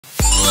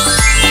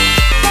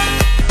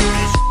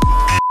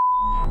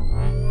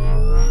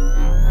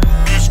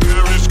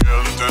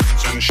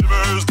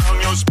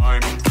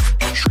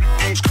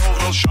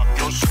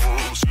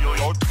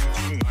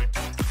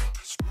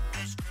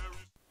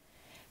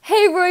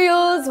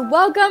Royals,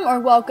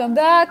 welcome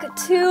back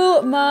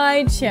to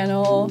my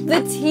channel.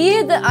 The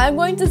tea that I'm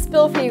going to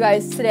spill for you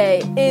guys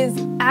today is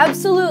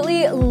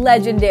absolutely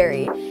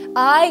legendary.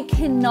 I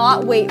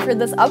cannot wait for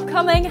this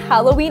upcoming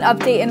Halloween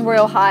update in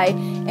Royale High,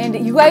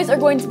 and you guys are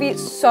going to be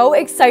so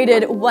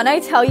excited when I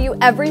tell you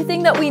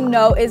everything that we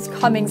know is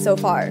coming so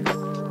far.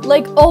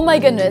 Like, oh my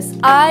goodness,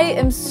 I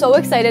am so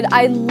excited.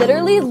 I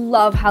literally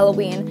love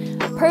Halloween.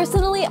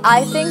 Personally,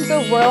 I think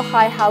the Royale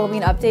High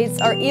Halloween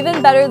updates are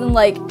even better than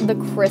like the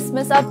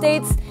Christmas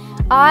updates.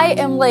 I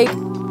am like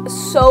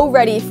so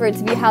ready for it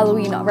to be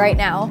Halloween right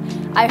now.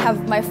 I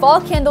have my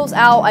fall candles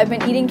out, I've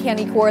been eating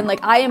candy corn,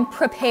 like I am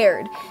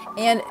prepared.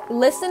 And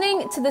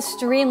listening to the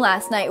stream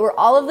last night where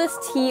all of this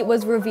tea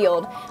was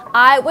revealed,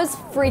 I was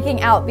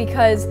freaking out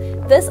because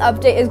this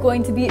update is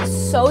going to be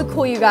so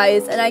cool, you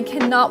guys, and I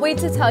cannot wait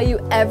to tell you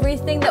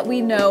everything that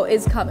we know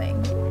is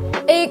coming.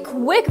 A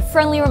quick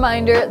friendly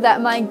reminder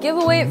that my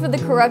giveaway for the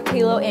Corrupt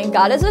Halo and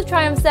Goddess of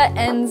Triumph set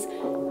ends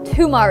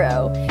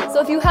tomorrow. So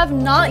if you have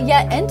not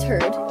yet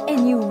entered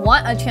and you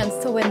want a chance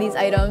to win these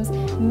items,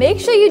 make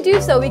sure you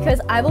do so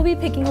because I will be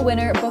picking a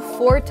winner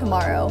before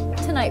tomorrow,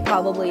 tonight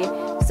probably,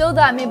 so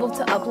that I'm able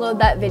to upload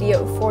that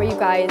video for you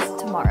guys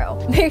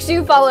tomorrow. Make sure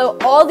you follow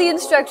all the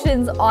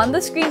instructions on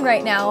the screen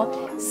right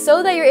now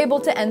so that you're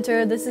able to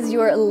enter. This is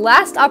your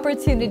last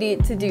opportunity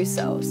to do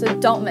so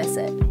don't miss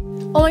it.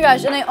 Oh my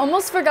gosh, and I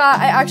almost forgot,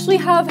 I actually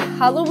have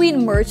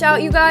Halloween merch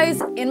out, you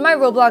guys, in my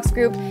Roblox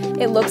group.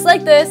 It looks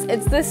like this.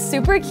 It's this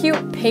super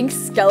cute pink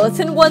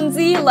skeleton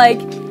onesie. Like,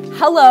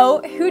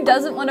 hello, who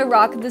doesn't want to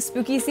rock the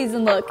spooky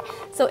season look?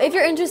 So if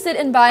you're interested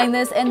in buying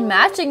this and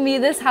matching me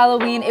this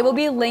Halloween, it will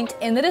be linked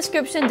in the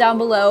description down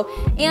below,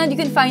 and you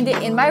can find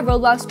it in my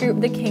Roblox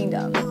group, The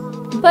Kingdom.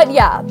 But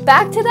yeah,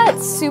 back to that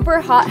super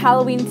hot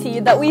Halloween tea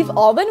that we've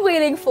all been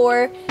waiting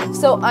for.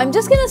 So I'm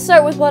just gonna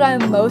start with what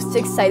I'm most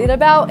excited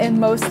about and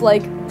most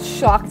like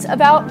shocked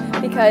about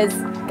because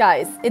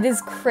guys, it is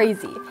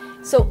crazy.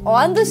 So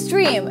on the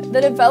stream, the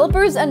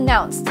developers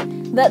announced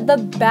that the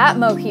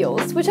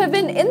Batmobiles, which have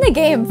been in the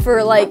game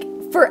for like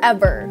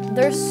forever,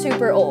 they're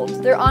super old.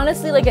 They're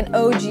honestly like an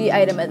OG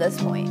item at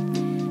this point.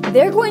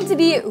 They're going to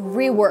be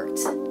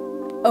reworked.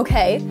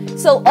 Okay,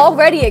 so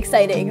already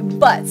exciting,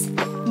 but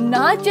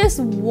not just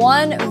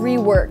one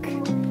rework.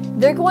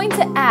 They're going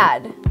to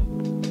add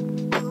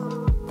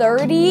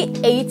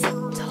 38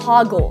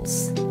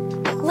 toggles.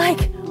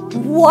 Like,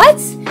 what?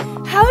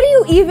 How do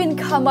you even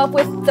come up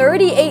with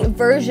 38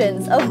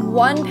 versions of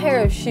one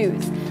pair of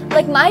shoes?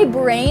 Like, my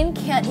brain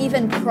can't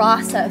even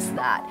process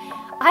that.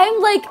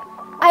 I'm like,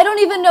 I don't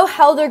even know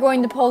how they're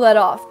going to pull that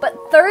off, but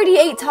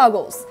 38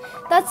 toggles.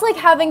 That's like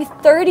having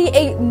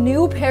 38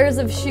 new pairs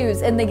of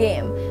shoes in the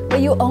game,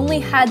 but you only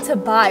had to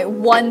buy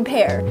one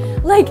pair.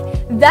 Like,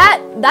 that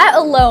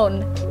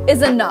alone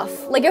is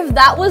enough. Like, if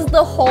that was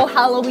the whole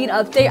Halloween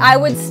update, I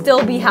would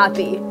still be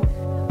happy.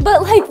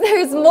 But like,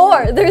 there's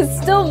more, there's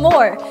still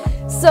more.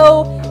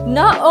 So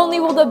not only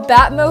will the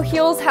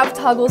Batmobiles have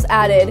toggles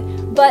added,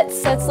 but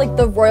sets like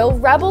the Royal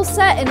Rebel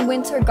set and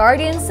Winter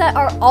Guardian set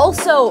are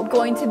also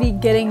going to be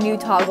getting new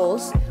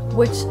toggles,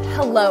 which,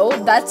 hello,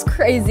 that's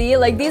crazy.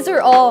 Like, these are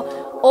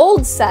all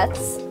old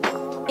sets,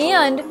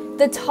 and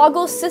the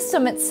toggle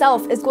system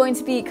itself is going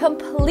to be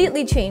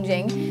completely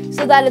changing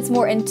so that it's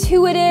more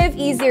intuitive,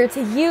 easier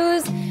to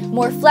use,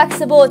 more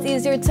flexible, it's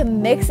easier to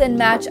mix and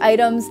match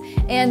items,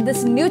 and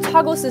this new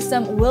toggle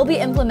system will be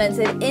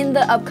implemented in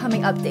the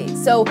upcoming update.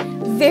 So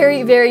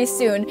very, very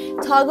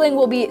soon, toggling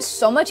will be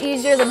so much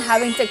easier than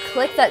having to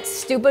click that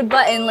stupid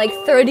button like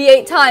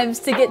 38 times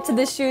to get to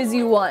the shoes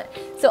you want.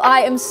 So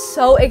I am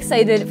so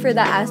excited for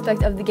that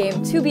aspect of the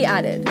game to be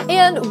added.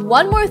 And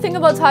one more thing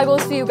about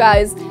toggles for you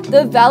guys,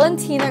 the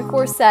Valentina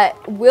corset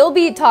will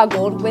be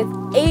toggled with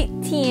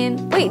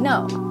 19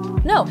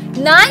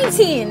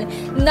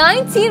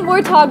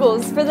 more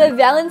toggles for the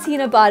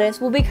Valentina bodice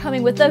will be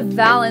coming with the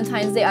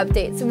Valentine's Day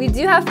update. So we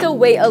do have to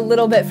wait a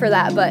little bit for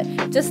that, but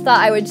just thought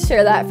I would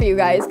share that for you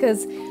guys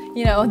because,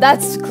 you know,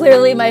 that's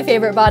clearly my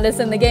favorite bodice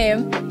in the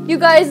game. You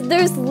guys,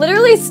 there's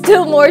literally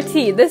still more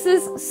tea. This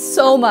is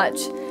so much.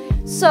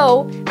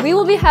 So we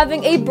will be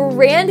having a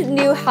brand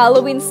new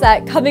Halloween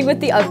set coming with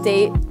the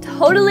update,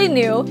 totally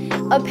new.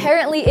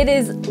 Apparently it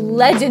is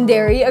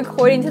legendary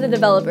according to the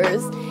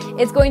developers.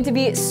 It's going to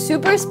be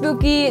super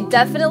spooky,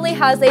 definitely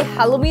has a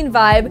Halloween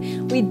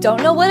vibe. We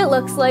don't know what it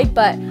looks like,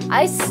 but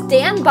I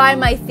stand by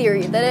my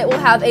theory that it will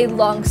have a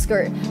long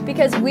skirt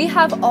because we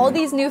have all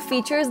these new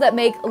features that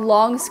make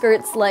long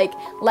skirts like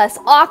less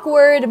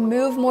awkward,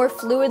 move more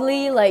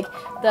fluidly, like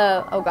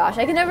the, oh gosh,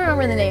 I can never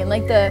remember the name,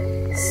 like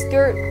the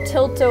skirt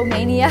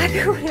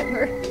tiltomaniac or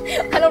whatever.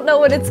 I don't know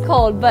what it's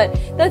called, but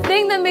the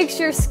thing that makes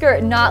your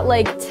skirt not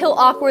like tilt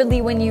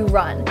awkwardly when you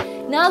run.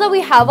 Now that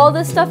we have all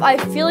this stuff, I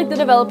feel like the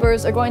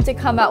developers are going to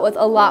come out with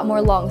a lot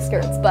more long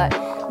skirts, but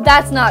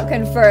that's not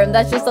confirmed.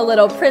 That's just a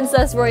little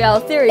Princess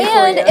Royale theory for you.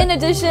 And in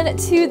addition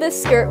to the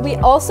skirt, we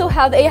also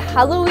have a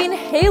Halloween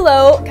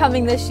halo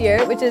coming this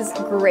year, which is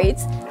great.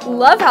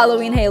 Love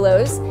Halloween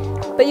halos.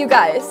 But you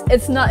guys,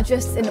 it's not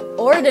just an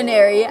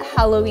ordinary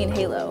Halloween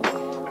halo.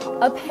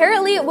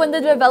 Apparently, when the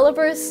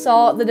developers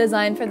saw the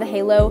design for the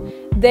halo,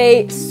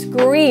 they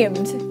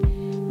screamed.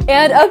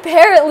 And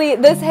apparently,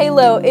 this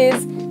halo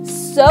is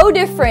so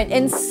different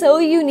and so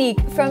unique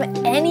from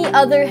any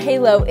other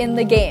halo in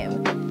the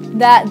game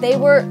that they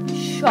were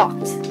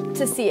shocked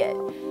to see it.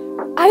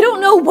 I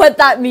don't know what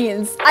that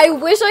means. I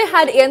wish I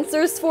had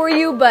answers for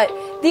you, but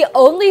the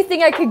only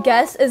thing I could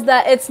guess is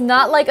that it's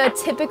not like a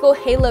typical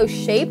halo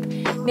shape.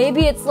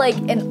 Maybe it's like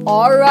an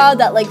aura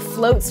that like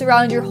floats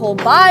around your whole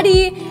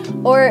body,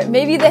 or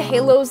maybe the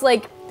halo's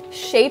like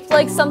shaped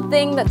like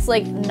something that's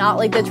like not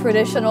like the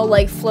traditional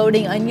like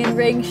floating onion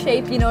ring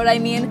shape, you know what I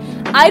mean?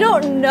 I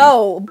don't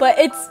know, but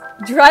it's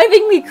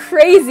driving me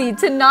crazy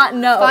to not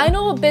know.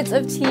 Final bits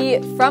of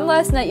tea from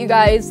last night, you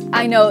guys.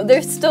 I know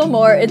there's still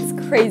more, it's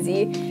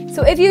crazy.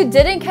 So if you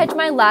didn't catch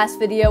my last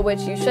video,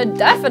 which you should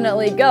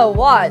definitely go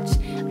watch,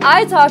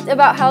 I talked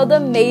about how the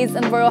maze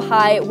in Royale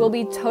High will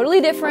be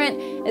totally different.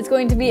 It's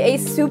going to be a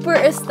super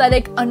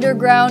aesthetic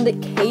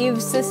underground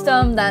cave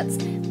system that's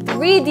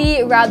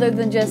 3D rather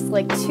than just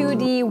like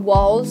 2D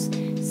walls.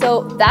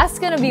 So that's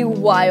gonna be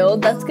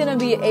wild. That's gonna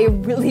be a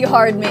really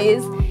hard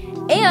maze.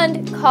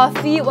 And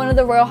Coffee, one of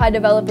the Royale High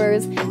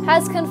developers,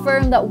 has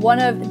confirmed that one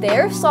of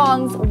their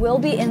songs will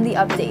be in the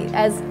update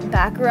as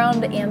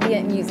background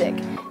ambient music.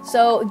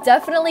 So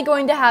definitely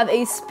going to have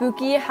a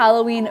spooky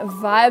Halloween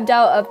vibed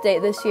out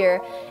update this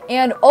year.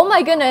 And oh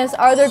my goodness,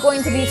 are there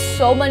going to be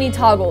so many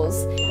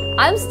toggles.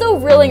 I'm still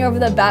reeling over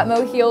the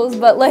Batmo heels,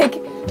 but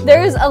like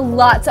there's a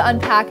lot to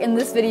unpack in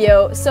this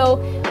video. So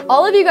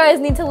all of you guys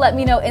need to let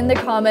me know in the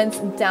comments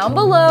down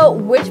below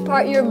which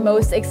part you're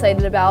most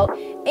excited about.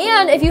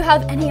 And if you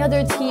have any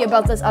other tea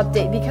about this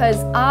update,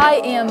 because I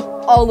am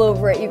all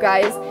over it, you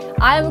guys.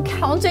 I'm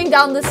counting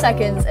down the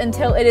seconds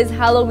until it is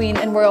Halloween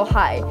in Royale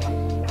High.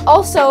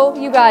 Also,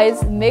 you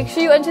guys, make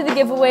sure you enter the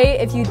giveaway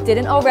if you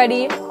didn't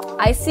already.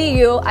 I see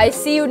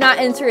you not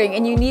entering,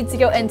 and you need to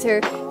go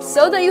enter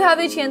so that you have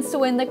a chance to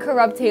win the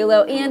Corrupt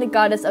Halo and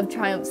Goddess of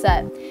Triumph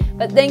set.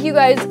 But thank you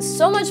guys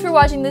so much for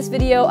watching this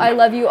video. I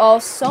love you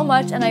all so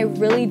much, and I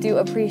really do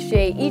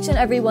appreciate each and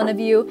every one of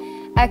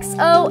you.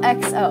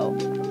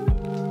 XOXO.